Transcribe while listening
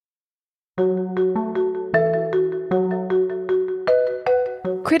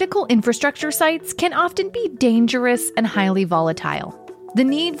Critical infrastructure sites can often be dangerous and highly volatile. The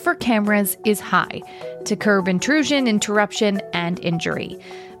need for cameras is high to curb intrusion, interruption, and injury.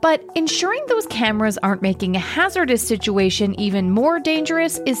 But ensuring those cameras aren't making a hazardous situation even more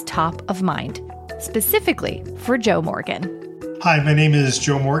dangerous is top of mind, specifically for Joe Morgan. Hi, my name is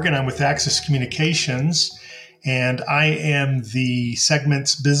Joe Morgan. I'm with Axis Communications, and I am the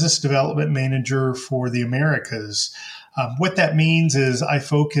segment's business development manager for the Americas. What that means is I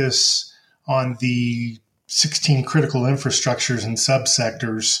focus on the 16 critical infrastructures and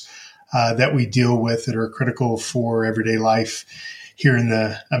subsectors that we deal with that are critical for everyday life here in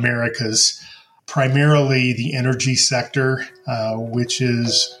the Americas. Primarily the energy sector, which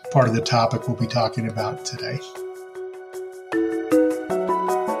is part of the topic we'll be talking about today.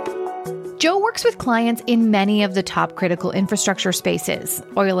 Joe works with clients in many of the top critical infrastructure spaces: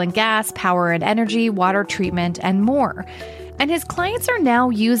 oil and gas, power and energy, water treatment, and more. And his clients are now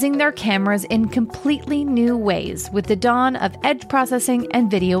using their cameras in completely new ways with the dawn of edge processing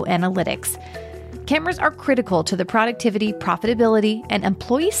and video analytics. Cameras are critical to the productivity, profitability, and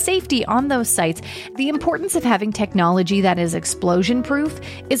employee safety on those sites. The importance of having technology that is explosion-proof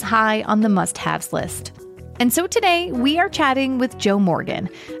is high on the must-haves list. And so today, we are chatting with Joe Morgan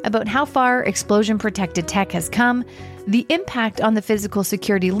about how far explosion-protected tech has come, the impact on the physical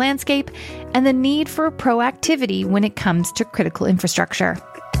security landscape, and the need for proactivity when it comes to critical infrastructure.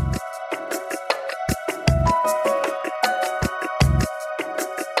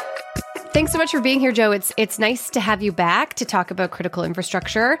 Thanks so much for being here, Joe. It's nice to have you back to talk about critical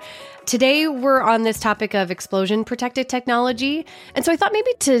infrastructure. Today, we're on this topic of explosion-protected technology. And so I thought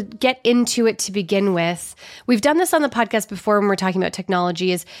maybe to get into it to begin with, we've done this on the podcast before when we're talking about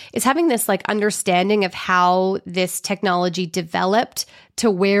technology, is having this understanding of how this technology developed to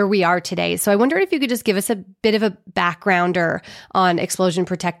where we are today. So I wonder if you could just give us a bit of a backgrounder on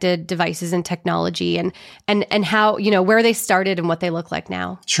explosion-protected devices and technology and how, where they started and what they look like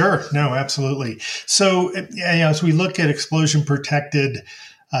now. Sure. No, absolutely. So as we look at explosion-protected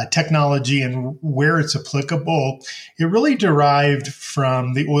technology and where it's applicable, it really derived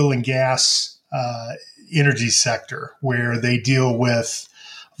from the oil and gas energy sector, where they deal with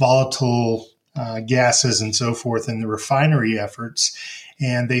volatile gases and so forth in the refinery efforts.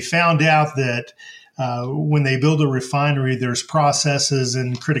 And they found out that when they build a refinery, there's processes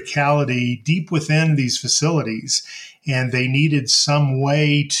and criticality deep within these facilities, and they needed some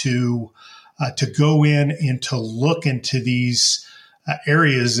way to go in and to look into these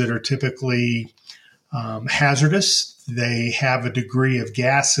areas that are typically hazardous. They have a degree of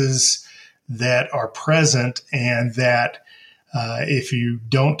gases that are present, and that if you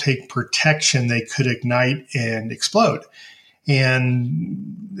don't take protection, they could ignite and explode.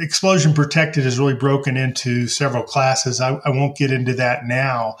 And explosion protected is really broken into several classes. I won't get into that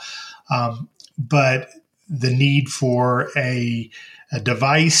now, but the need for a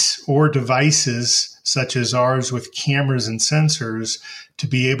device or devices such as ours with cameras and sensors to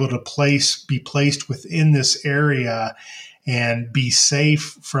be able to be placed within this area and be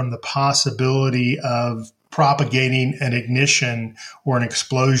safe from the possibility of propagating an ignition or an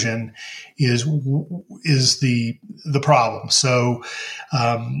explosion is the problem. So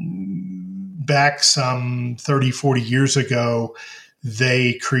back some 30, 40 years ago,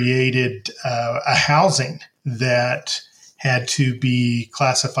 they created a housing that had to be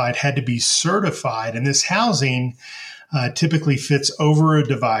classified, had to be certified. And this housing typically fits over a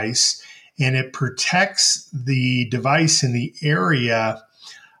device, and it protects the device in the area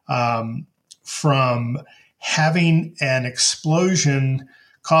from having an explosion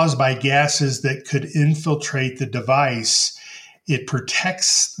caused by gases that could infiltrate the device. It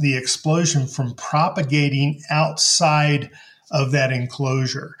protects the explosion from propagating outside of that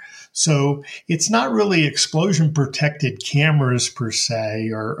enclosure. So it's not really explosion-protected cameras per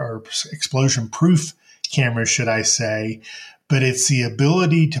se, or explosion-proof cameras, should I say, but it's the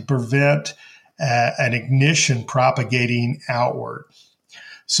ability to prevent an ignition propagating outward.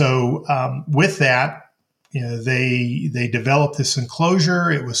 So with that, they developed this enclosure.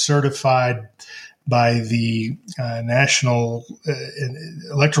 It was certified by the National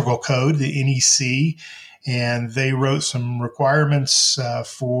Electrical Code, the NEC, and they wrote some requirements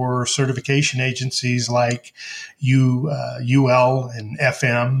for certification agencies like UL and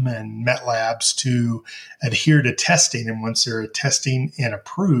FM and Met Labs to adhere to testing. And once they're testing and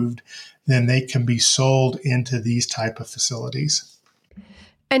approved, then they can be sold into these type of facilities.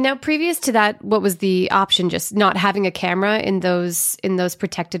 And now, previous to that, what was the option? Just not having a camera in those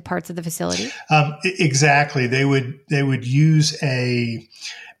protected parts of the facility? Exactly. They would use a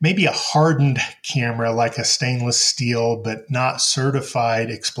maybe a hardened camera like a stainless steel, but not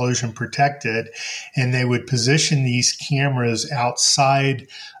certified explosion protected. And they would position these cameras outside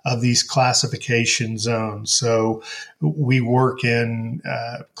of these classification zones. So we work in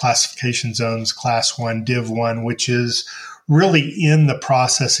classification zones, class 1, div 1, which is really in the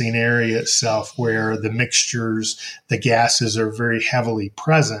processing area itself where the mixtures, the gases are very heavily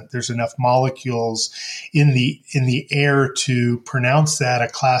present. There's enough molecules in the air to pronounce that a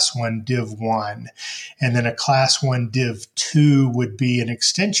class 1 div 1. And then a class 1 div 2 would be an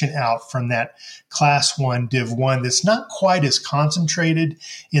extension out from that class 1 div 1 that's not quite as concentrated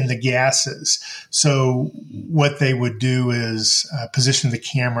in the gases. So what they would do is position the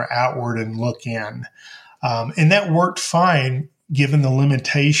camera outward and look in. And that worked fine given the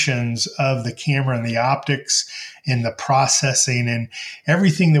limitations of the camera and the optics and the processing and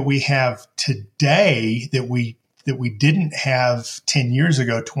everything that we have today that we didn't have 10 years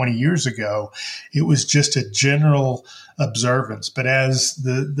ago, 20 years ago. It was just a general observance. But as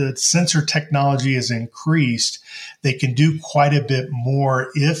the sensor technology has increased, they can do quite a bit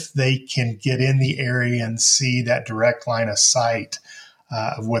more if they can get in the area and see that direct line of sight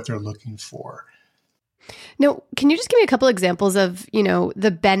of what they're looking for. Now, can you just give me a couple examples of,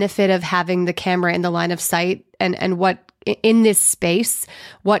 the benefit of having the camera in the line of sight and what in this space,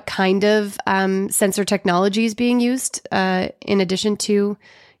 what kind of sensor technology is being used in addition to,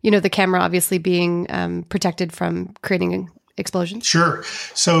 the camera obviously being protected from creating explosions? Sure.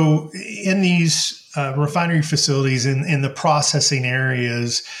 So in these refinery facilities, in the processing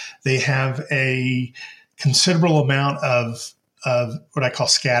areas, they have a considerable amount of what I call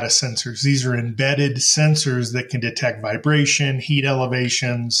SCADA sensors. These are embedded sensors that can detect vibration, heat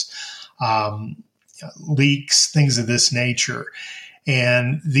elevations, leaks, things of this nature.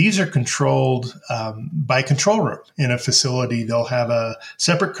 And these are controlled by control room in a facility. They'll have a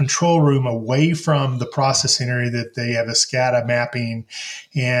separate control room away from the processing area that they have a SCADA mapping.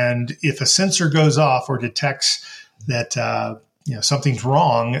 And if a sensor goes off or detects that something's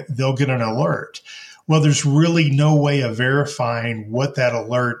wrong, they'll get an alert. Well, there's really no way of verifying what that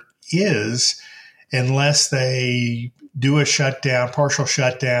alert is unless they do a shutdown, partial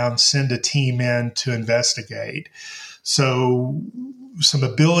shutdown, send a team in to investigate. So some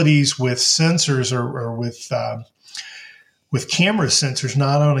abilities with sensors or with camera sensors,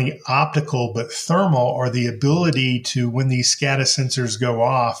 not only optical but thermal, are the ability to, when these SCADA sensors go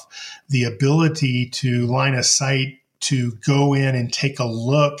off, the ability to line of sight to go in and take a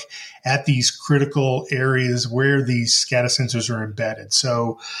look at these critical areas where these SCADA sensors are embedded.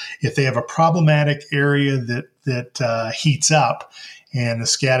 So if they have a problematic area that heats up and the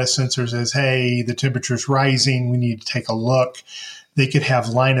SCADA sensor says, hey, the temperature's rising, we need to take a look, they could have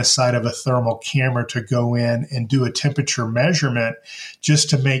line of sight of a thermal camera to go in and do a temperature measurement just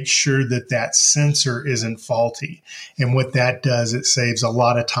to make sure that that sensor isn't faulty. And what that does, it saves a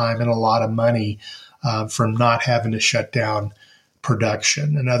lot of time and a lot of money from not having to shut down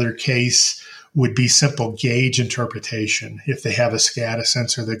production. Another case would be simple gauge interpretation. If they have a SCADA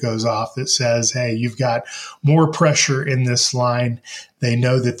sensor that goes off that says, hey, you've got more pressure in this line, they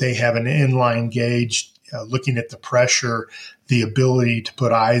know that they have an inline gauge looking at the pressure, the ability to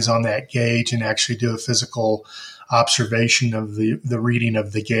put eyes on that gauge and actually do a physical observation of the reading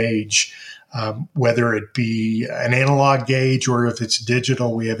of the gauge. Whether it be an analog gauge or if it's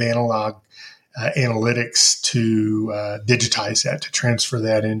digital, we have analog analytics to digitize that, to transfer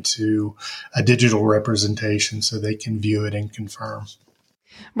that into a digital representation so they can view it and confirm.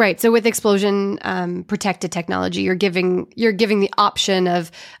 Right. So with explosion protected technology, you're giving the option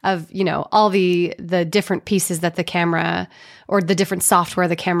of all the different pieces that the camera or the different software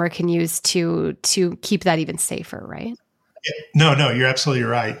the camera can use to keep that even safer, right? No, you're absolutely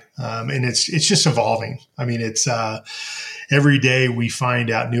right. And it's just evolving. I mean, it's every day we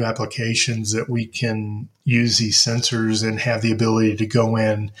find out new applications that we can use these sensors and have the ability to go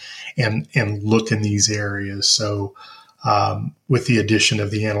in and look in these areas. So with the addition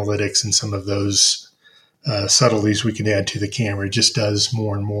of the analytics and some of those subtleties we can add to the camera, it just does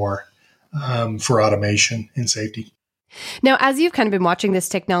more and more for automation and safety. Now, as you've kind of been watching this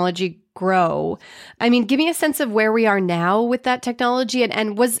technology grow, I mean, give me a sense of where we are now with that technology.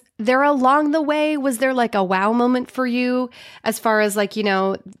 And was there along the way, was there like a wow moment for you as far as like,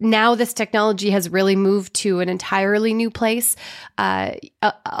 now this technology has really moved to an entirely new place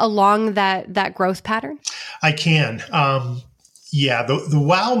along that growth pattern? I can. The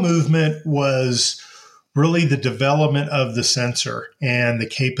wow movement was really the development of the sensor and the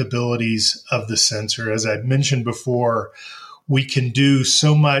capabilities of the sensor. As I mentioned before, we can do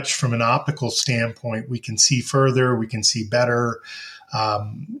so much from an optical standpoint. We can see further, we can see better.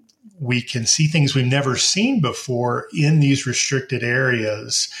 We can see things we've never seen before in these restricted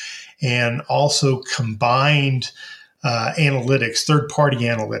areas, and also combined analytics, third-party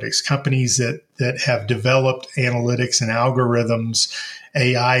analytics, companies that have developed analytics and algorithms,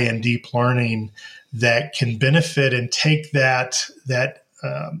 AI and deep learning that can benefit and take that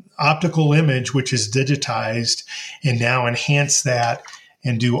optical image, which is digitized, and now enhance that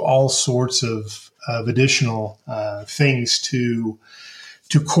and do all sorts of additional things to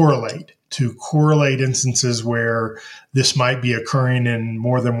correlate instances where this might be occurring in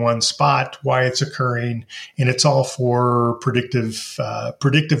more than one spot, why it's occurring, and it's all for predictive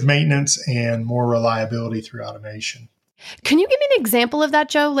maintenance and more reliability through automation. Can you give me an example of that,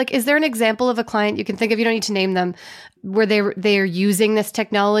 Joe? Like, is there an example of a client you can think of, you don't need to name them, where they're using this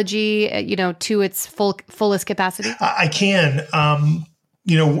technology, to its fullest capacity? I can.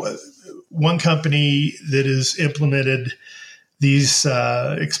 One company that has implemented these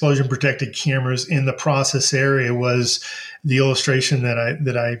explosion protected cameras in the process area was the illustration that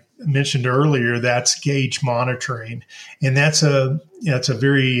I mentioned earlier. That's gauge monitoring, and that's it's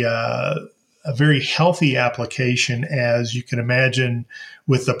a very healthy application, as you can imagine,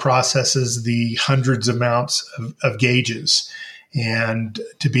 with the processes, the hundreds of amounts of gauges, and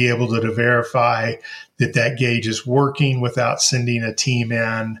to be able to verify that gauge is working without sending a team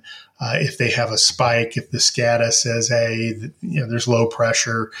in. If they have a spike, if the SCADA says, hey, there's low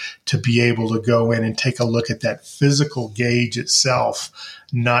pressure, to be able to go in and take a look at that physical gauge itself,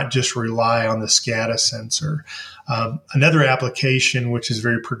 not just rely on the SCADA sensor. Another application, which is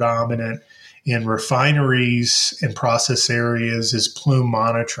very predominant in refineries and process areas, is plume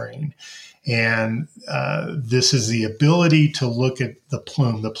monitoring. And this is the ability to look at the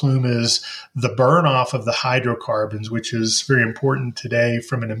plume. The plume is the burn off of the hydrocarbons, which is very important today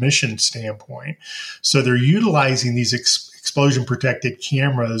from an emission standpoint. So they're utilizing these explosion protected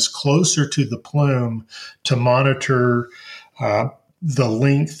cameras closer to the plume to monitor the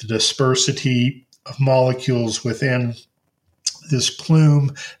length, the dispersity of molecules within this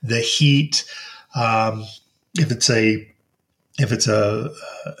plume, the heat. If it's an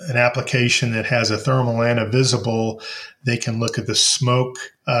application that has a thermal and a visible, they can look at the smoke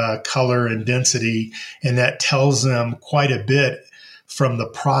color and density, and that tells them quite a bit from the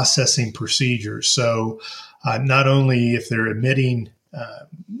processing procedure. So not only if they're emitting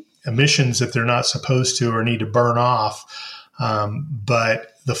emissions that they're not supposed to or need to burn off, but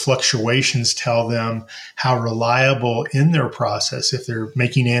the fluctuations tell them how reliable in their process, if they're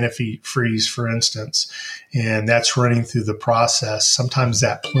making antifreeze, for instance, and that's running through the process. Sometimes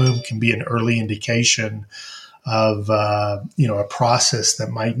that plume can be an early indication of a process that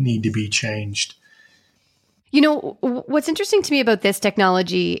might need to be changed. What's interesting to me about this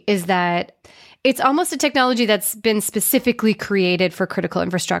technology is that it's almost a technology that's been specifically created for critical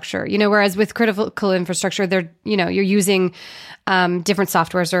infrastructure, whereas with critical infrastructure, you're using different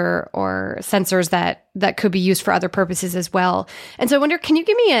softwares or sensors that could be used for other purposes as well. And so I wonder, can you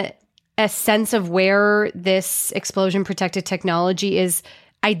give me a sense of where this explosion protected technology is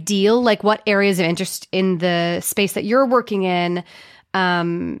ideal? Like, what areas of interest in the space that you're working in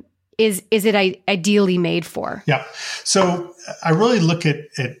is it ideally made for? Yeah. So I really look at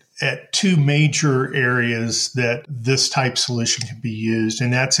two major areas that this type solution can be used,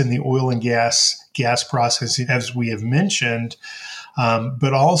 and that's in the oil and gas processing, as we have mentioned,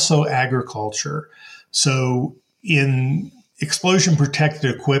 but also agriculture. So in explosion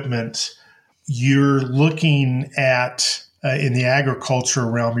protected equipment, you're looking at, in the agriculture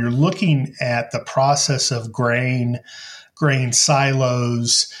realm, you're looking at the process of grain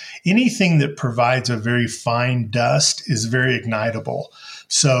silos. Anything that provides a very fine dust is very ignitable.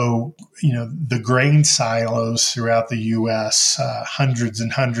 So, the grain silos throughout the U.S., hundreds and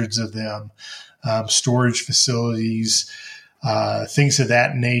hundreds of them, storage facilities, things of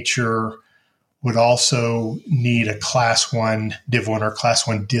that nature would also need a Class 1 Div 1 or Class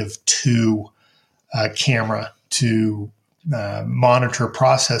 1 Div 2 camera to monitor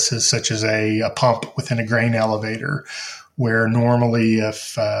processes such as a pump within a grain elevator, where normally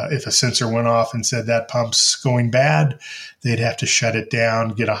if a sensor went off and said that pump's going bad, they'd have to shut it down,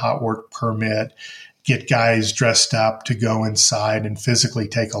 get a hot work permit, get guys dressed up to go inside and physically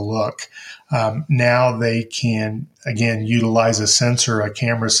take a look. Now they can, again, utilize a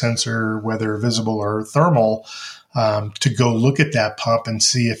camera sensor, whether visible or thermal, to go look at that pump and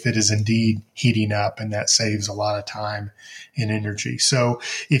see if it is indeed heating up, and that saves a lot of time and energy. So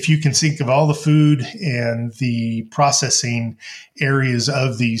if you can think of all the food and the processing areas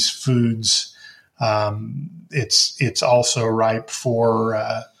of these foods, it's also ripe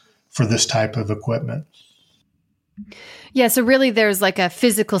for this type of equipment. Yeah, so really there's like a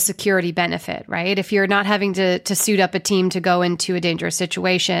physical security benefit, right? If you're not having to suit up a team to go into a dangerous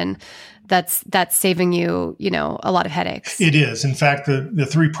situation, that's saving you, a lot of headaches. It is. In fact, the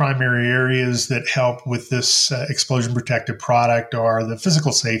three primary areas that help with this explosion protected product are the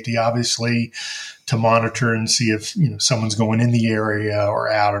physical safety, obviously, to monitor and see if someone's going in the area or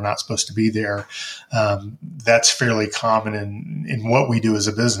out or not supposed to be there. That's fairly common in what we do as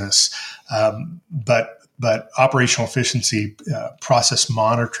a business. But operational efficiency, process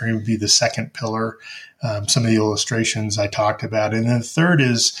monitoring would be the second pillar. Some of the illustrations I talked about, and then the third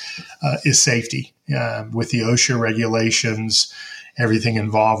is safety with the OSHA regulations, everything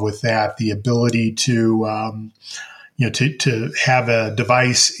involved with that. The ability to to have a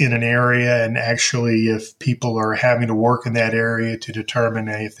device in an area, and actually, if people are having to work in that area, to determine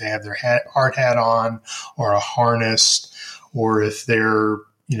if they have their hard hat on or a harness, or if they're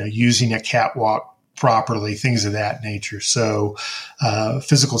using a catwalk properly, things of that nature. So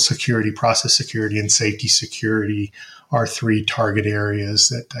physical security, process security, and safety security are three target areas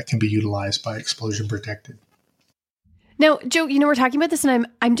that can be utilized by Explosion Protected. Now, Joe, we're talking about this, and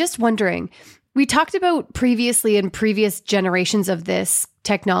I'm just wondering, we talked about previously in previous generations of this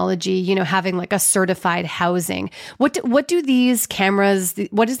technology, having like a certified housing. What do these cameras,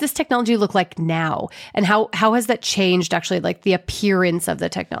 what does this technology look like now? And how has that changed actually, like the appearance of the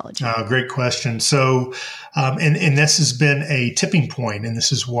technology? Great question. So, and this has been a tipping point, and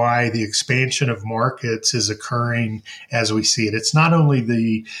this is why the expansion of markets is occurring as we see it. It's not only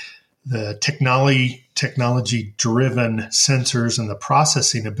the technology-driven sensors and the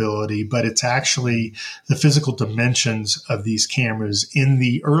processing ability, but it's actually the physical dimensions of these cameras. In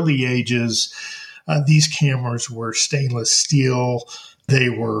the early ages, these cameras were stainless steel. They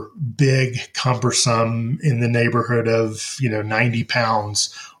were big, cumbersome, in the neighborhood of 90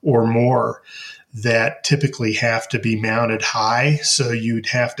 pounds or more, that typically have to be mounted high. So you'd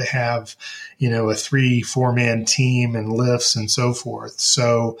have to have, a 3-4 man team and lifts and so forth.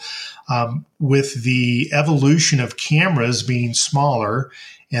 So with the evolution of cameras being smaller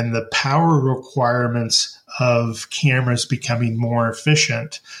and the power requirements of cameras becoming more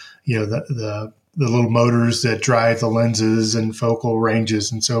efficient, the little motors that drive the lenses and focal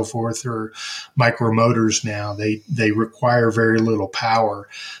ranges and so forth are micro motors now. They require very little power.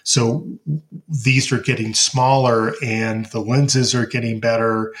 So these are getting smaller and the lenses are getting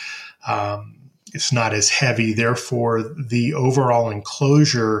better. It's not as heavy. Therefore, the overall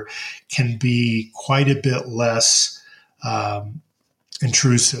enclosure can be quite a bit less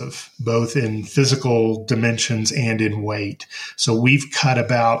intrusive, both in physical dimensions and in weight. So we've cut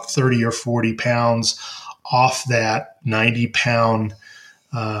about 30 or 40 pounds off that 90-pound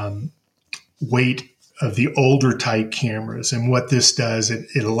weight of the older type cameras. And what this does,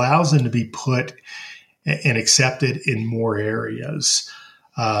 it allows them to be put and accepted in more areas.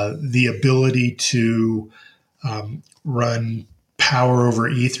 The ability to run power over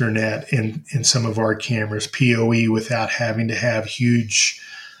Ethernet in some of our cameras, PoE, without having to have huge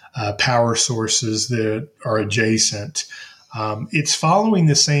power sources that are adjacent. It's following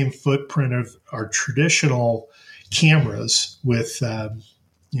the same footprint of our traditional cameras with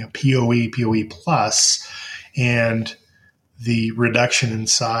PoE Plus, and the reduction in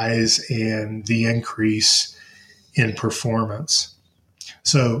size and the increase in performance.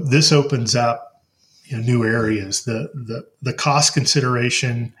 So this opens up new areas, the cost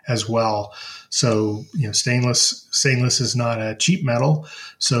consideration as well. So, stainless is not a cheap metal.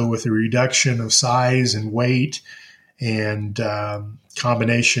 So with the reduction of size and weight and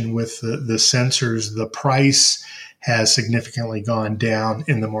combination with the sensors, the price has significantly gone down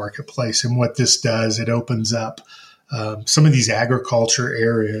in the marketplace. And what this does, it opens up some of these agriculture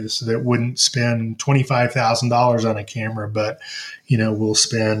areas that wouldn't spend $25,000 on a camera, but will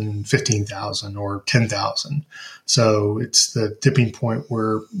spend $15,000 or $10,000. So it's the tipping point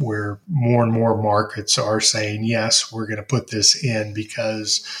where more and more markets are saying, yes, we're going to put this in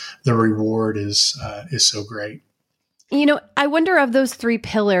because the reward is so great. I wonder, of those three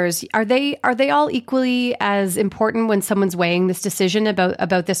pillars, are they all equally as important when someone's weighing this decision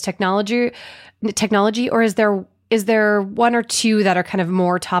about this technology, or is there one or two that are kind of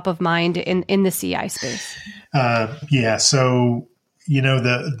more top of mind in the CI space? Yeah. So,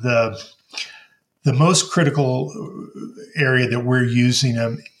 the most critical area that we're using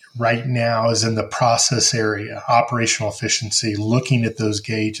them right now is in the process area, operational efficiency, looking at those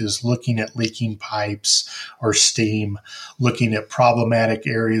gauges, looking at leaking pipes or steam, looking at problematic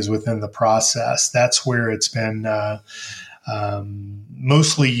areas within the process. That's where it's been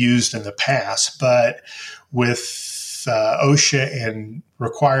mostly used in the past. But with OSHA and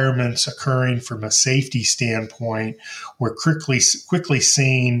requirements occurring from a safety standpoint, we're quickly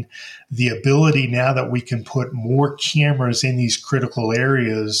seeing the ability now that we can put more cameras in these critical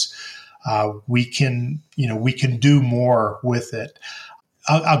areas. We can do more with it.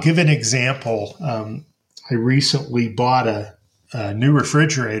 I'll give an example. I recently bought a new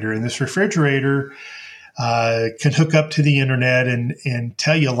refrigerator, and this refrigerator can hook up to the internet and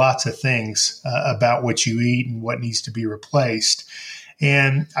tell you lots of things about what you eat and what needs to be replaced.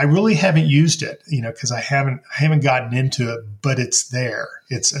 And I really haven't used it, because I haven't gotten into it, but it's there,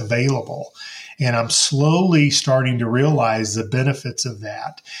 it's available. And I'm slowly starting to realize the benefits of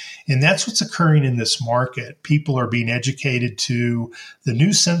that. And that's what's occurring in this market. People are being educated to the new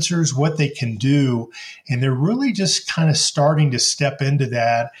sensors, what they can do. And they're really just kind of starting to step into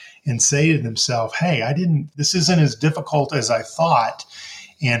that and say to themselves, hey, this isn't as difficult as I thought.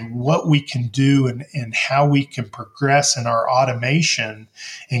 And what we can do and how we can progress in our automation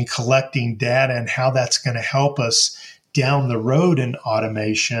and collecting data and how that's going to help us down the road in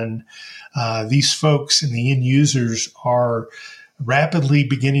automation. These folks and the end users are rapidly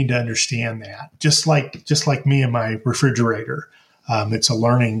beginning to understand that, just like me and my refrigerator. It's a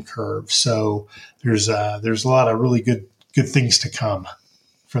learning curve. So there's a lot of really good things to come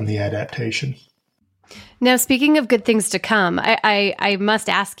from the adaptation. Now, speaking of good things to come, I must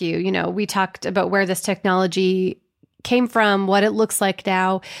ask you, we talked about where this technology came from, what it looks like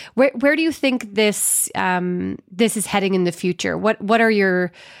now. Where do you think this is heading in the future? What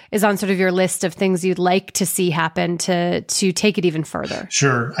is on sort of your list of things you'd like to see happen to take it even further?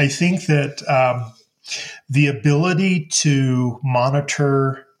 Sure. I think that the ability to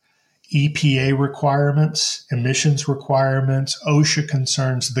monitor EPA requirements, emissions requirements, OSHA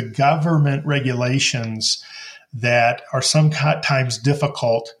concerns, the government regulations that are sometimes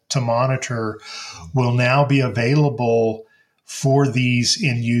difficult to monitor will now be available for these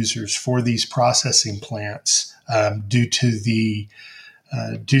end users, for these processing plants, due to the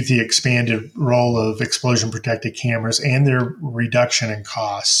expanded role of explosion protected cameras and their reduction in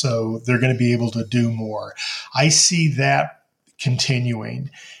cost. So they're going to be able to do more. I see that continuing.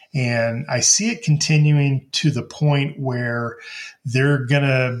 And I see it continuing to the point where they're going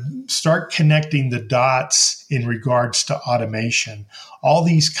to start connecting the dots in regards to automation. All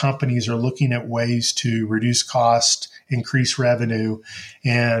these companies are looking at ways to reduce cost, increase revenue,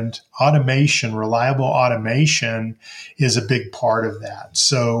 and automation, reliable automation, is a big part of that.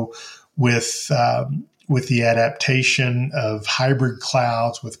 So with the adaptation of hybrid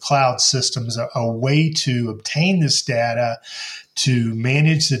clouds, with cloud systems, a way to obtain this data, to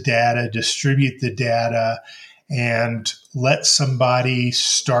manage the data, distribute the data, and let somebody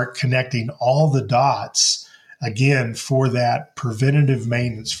start connecting all the dots, again, for that preventative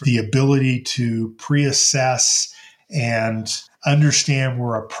maintenance, for the ability to pre-assess and understand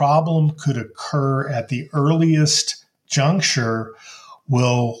where a problem could occur at the earliest juncture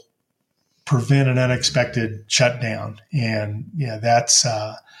will prevent an unexpected shutdown. And that's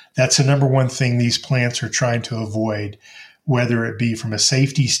the number one thing these plants are trying to avoid, whether it be from a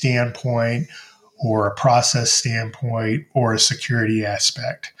safety standpoint or a process standpoint or a security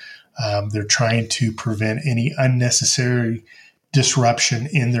aspect. They're trying to prevent any unnecessary disruption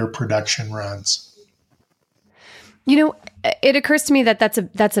in their production runs. It occurs to me that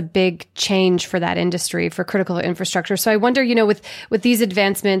that's a big change for that industry, for critical infrastructure. So I wonder, with these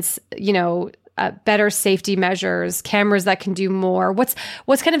advancements, better safety measures, cameras that can do more. What's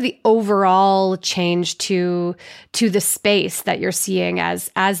kind of the overall change to the space that you're seeing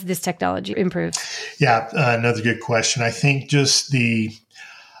as this technology improves? Yeah, another good question. I think just the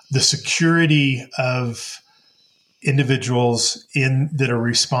security of individuals that are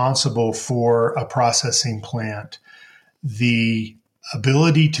responsible for a processing plant, the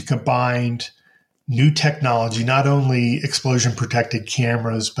ability to combine new technology, not only explosion protected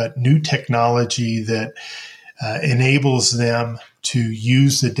cameras, but new technology that enables them to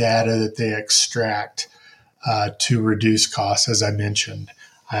use the data that they extract to reduce costs, as I mentioned.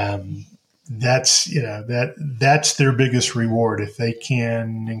 That's their biggest reward. If they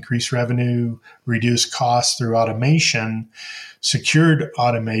can increase revenue, reduce costs through automation, secured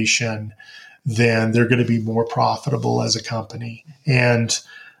automation, then they're going to be more profitable as a company, and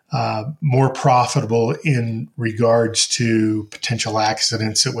more profitable in regards to potential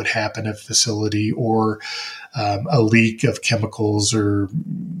accidents that would happen at a facility, or a leak of chemicals or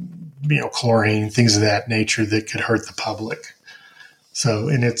chlorine, things of that nature that could hurt the public. So,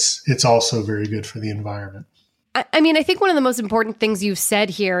 and it's also very good for the environment. I mean, I think one of the most important things you've said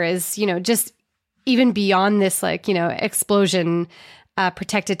here is, just even beyond this, explosion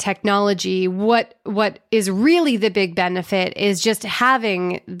protected technology, what is really the big benefit is just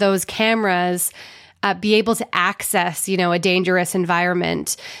having those cameras be able to access, a dangerous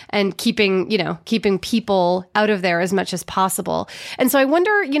environment and keeping people out of there as much as possible. And so I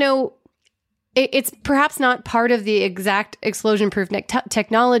wonder, it's perhaps not part of the exact explosion-proof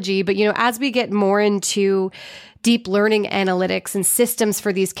technology, but, as we get more into deep learning analytics and systems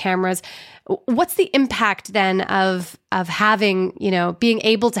for these cameras, what's the impact then of having, being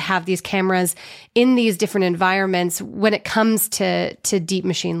able to have these cameras in these different environments when it comes to deep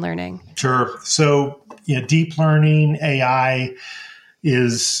machine learning? Sure. So, deep learning, AI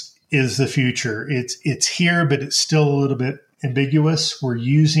is the future. It's here, but it's still a little bit ambiguous. We're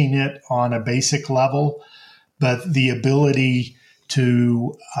using it on a basic level, but the ability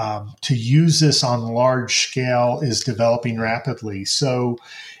to use this on large scale is developing rapidly. So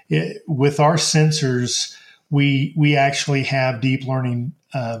with our sensors, we actually have deep learning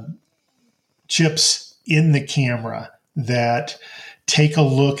chips in the camera that take a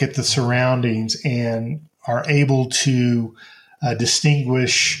look at the surroundings and are able to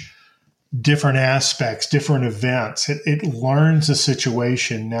distinguish different aspects, different events. It learns a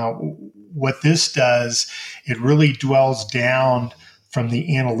situation. Now, what this does, it really dwells down from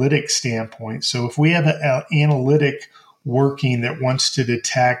the analytic standpoint. So if we have an analytic working that wants to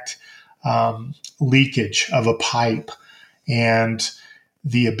detect leakage of a pipe and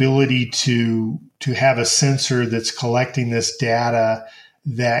the ability to have a sensor that's collecting this data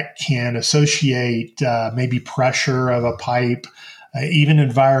that can associate maybe pressure of a pipe, even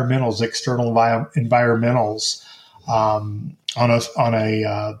environmentals, external environmentals on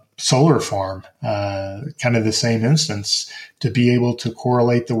a solar farm, kind of the same instance, to be able to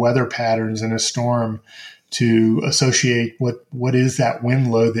correlate the weather patterns in a storm to associate what is that wind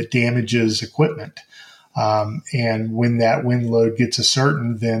load that damages equipment. And when that wind load gets a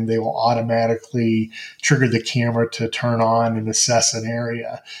certain, then they will automatically trigger the camera to turn on and assess an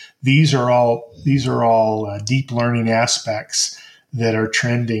area. These are all deep learning aspects that are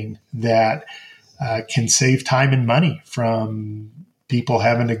trending that can save time and money from people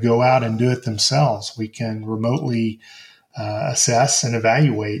having to go out and do it themselves. We can remotely assess and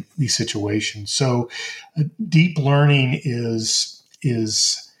evaluate these situations. So deep learning is in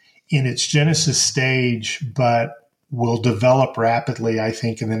its genesis stage, but will develop rapidly, I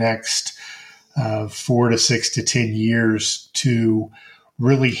think, in the next 4 to 6 to 10 years to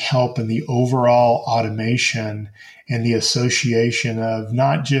really help in the overall automation and the association of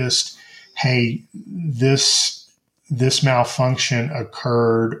not just, hey, this malfunction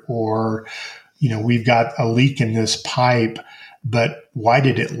occurred, or, we've got a leak in this pipe, but why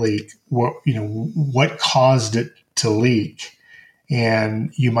did it leak? What caused it to leak?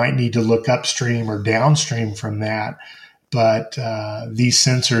 And you might need to look upstream or downstream from that. But these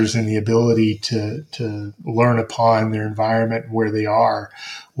sensors and the ability to learn upon their environment and where they are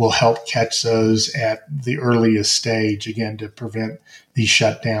will help catch those at the earliest stage, again, to prevent these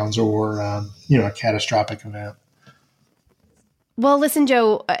shutdowns or, a catastrophic event. Well, listen,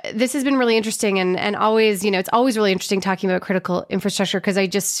 Joe, this has been really interesting and always, it's always really interesting talking about critical infrastructure because I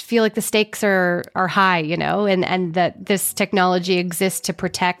just feel like the stakes are high, and that this technology exists to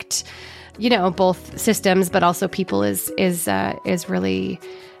protect, both systems, but also people is really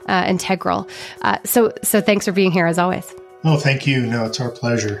integral. So thanks for being here as always. Oh, thank you. No, it's our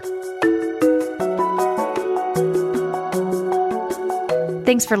pleasure.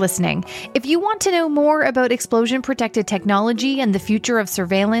 Thanks for listening. If you want to know more about explosion-protected technology and the future of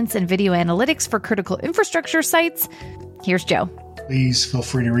surveillance and video analytics for critical infrastructure sites, here's Joe. Please feel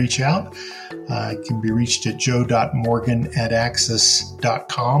free to reach out. It can be reached at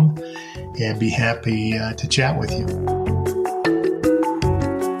joe.morgan@axis.com and be happy to chat with you.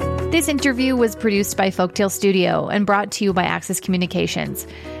 This interview was produced by Folktale Studio and brought to you by Axis Communications.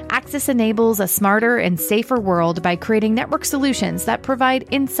 Axis enables a smarter and safer world by creating network solutions that provide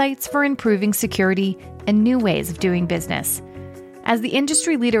insights for improving security and new ways of doing business. As the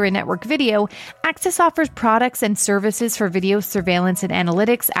industry leader in network video, Axis offers products and services for video surveillance and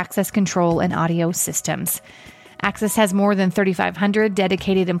analytics, access control, and audio systems. Axis has more than 3,500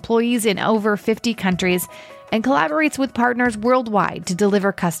 dedicated employees in over 50 countries and collaborates with partners worldwide to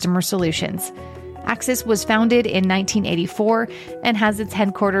deliver customer solutions. Axis was founded in 1984 and has its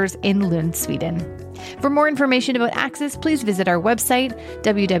headquarters in Lund, Sweden. For more information about Axis, please visit our website,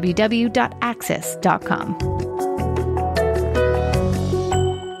 www.axis.com.